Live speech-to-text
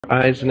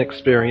Eyes and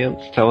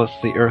experience tell us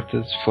the earth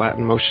is flat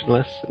and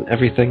motionless, and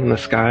everything in the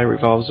sky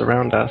revolves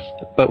around us.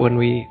 But when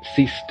we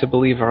cease to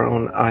believe our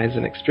own eyes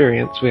and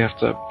experience, we have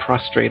to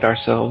prostrate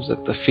ourselves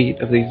at the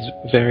feet of these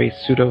very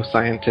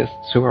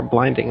pseudo-scientists who are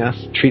blinding us,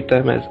 treat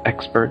them as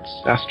experts,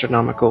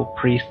 astronomical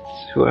priests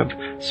who have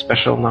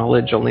special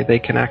knowledge only they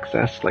can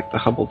access, like the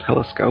Hubble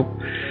telescope.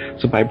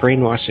 So by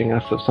brainwashing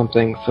us of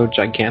something so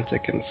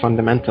gigantic and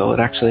fundamental, it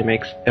actually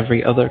makes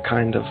every other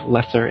kind of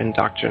lesser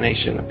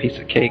indoctrination a piece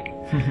of cake.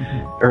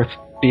 Earth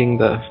being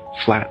the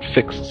flat,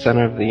 fixed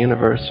center of the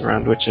universe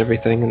around which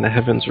everything in the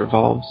heavens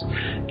revolves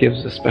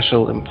gives a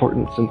special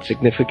importance and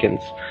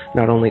significance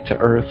not only to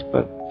Earth,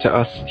 but to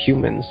us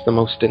humans, the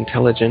most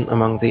intelligent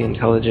among the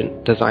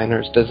intelligent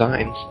designers'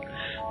 designs.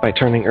 By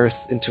turning Earth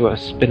into a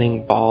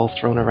spinning ball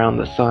thrown around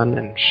the sun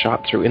and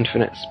shot through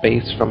infinite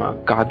space from a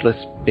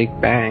godless Big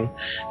Bang,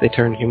 they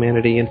turn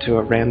humanity into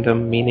a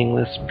random,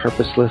 meaningless,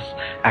 purposeless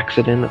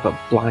accident of a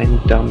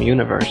blind, dumb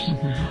universe.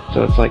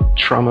 So it's like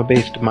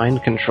trauma-based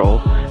mind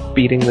control,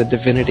 beating the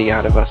divinity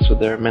out of us with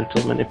their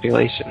mental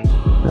manipulations.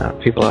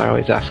 People are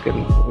always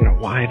asking,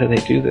 why do they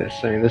do this?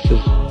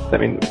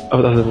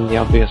 Other than the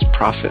obvious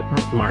profit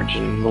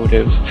margin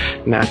motive,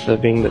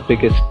 NASA being the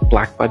biggest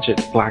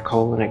black-budget black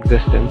hole in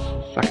existence,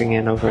 sucking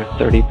in over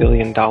 $30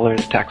 billion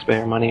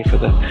taxpayer money for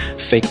the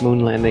fake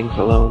moon landings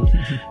alone.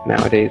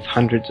 Nowadays,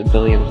 hundreds of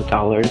billions of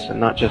dollars, and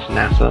not just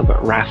NASA,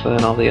 but RASA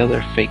and all the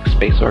other fake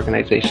space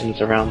organizations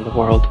around the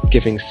world,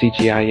 giving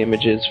CGI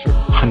images for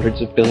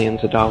hundreds of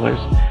billions of dollars.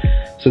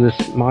 So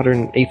this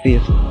modern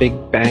atheist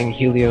Big Bang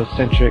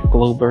heliocentric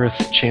globe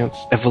Earth chance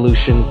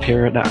evolution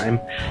paradigm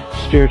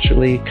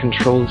spiritually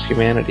controls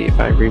humanity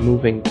by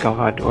removing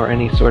God or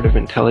any sort of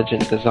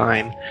intelligent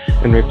design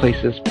and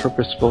replaces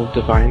purposeful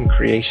divine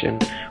creation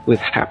with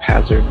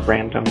haphazard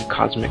random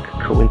cosmic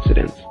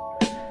coincidence.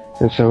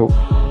 And so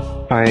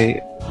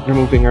by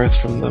removing Earth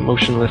from the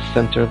motionless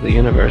center of the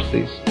universe,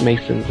 these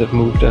Masons have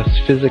moved us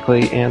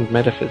physically and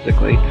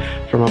metaphysically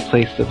from a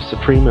place of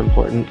supreme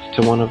importance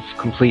to one of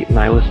complete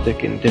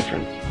nihilistic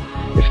indifference.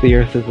 If the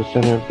Earth is the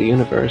center of the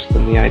universe,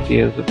 then the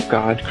ideas of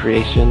God,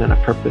 creation, and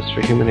a purpose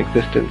for human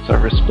existence are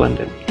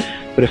resplendent.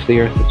 But if the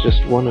Earth is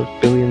just one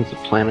of billions of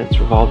planets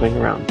revolving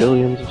around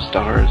billions of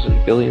stars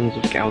and billions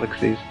of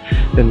galaxies,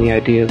 then the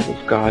ideas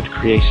of God,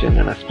 creation,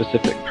 and a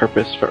specific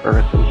purpose for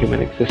Earth and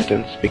human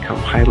existence become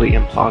highly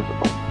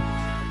implausible.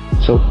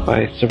 So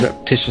by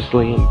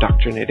surreptitiously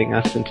indoctrinating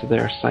us into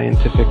their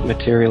scientific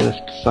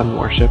materialist sun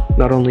worship,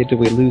 not only do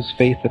we lose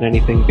faith in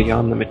anything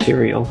beyond the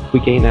material, we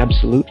gain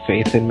absolute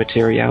faith in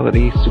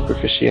materiality,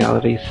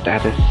 superficiality,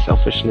 status,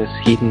 selfishness,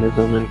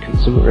 hedonism, and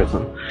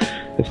consumerism.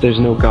 If there's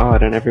no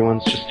God and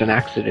everyone's just an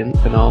accident,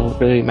 then all that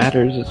really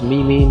matters is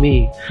me, me,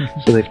 me.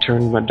 So they've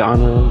turned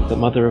Madonna, the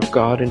mother of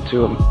God,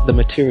 into the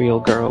material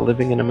girl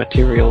living in a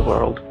material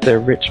world. Their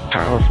rich,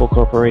 powerful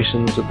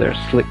corporations with their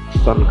slick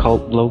sun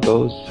cult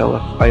logos sell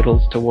us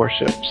idols to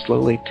worship,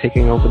 slowly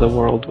taking over the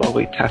world while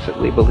we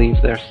tacitly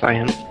believe their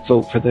science,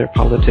 vote for their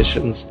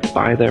politicians,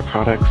 buy their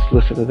products,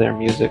 listen to their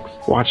music,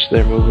 watch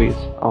their movies,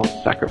 all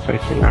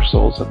sacrificing our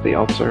souls at the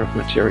altar of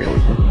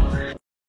materialism.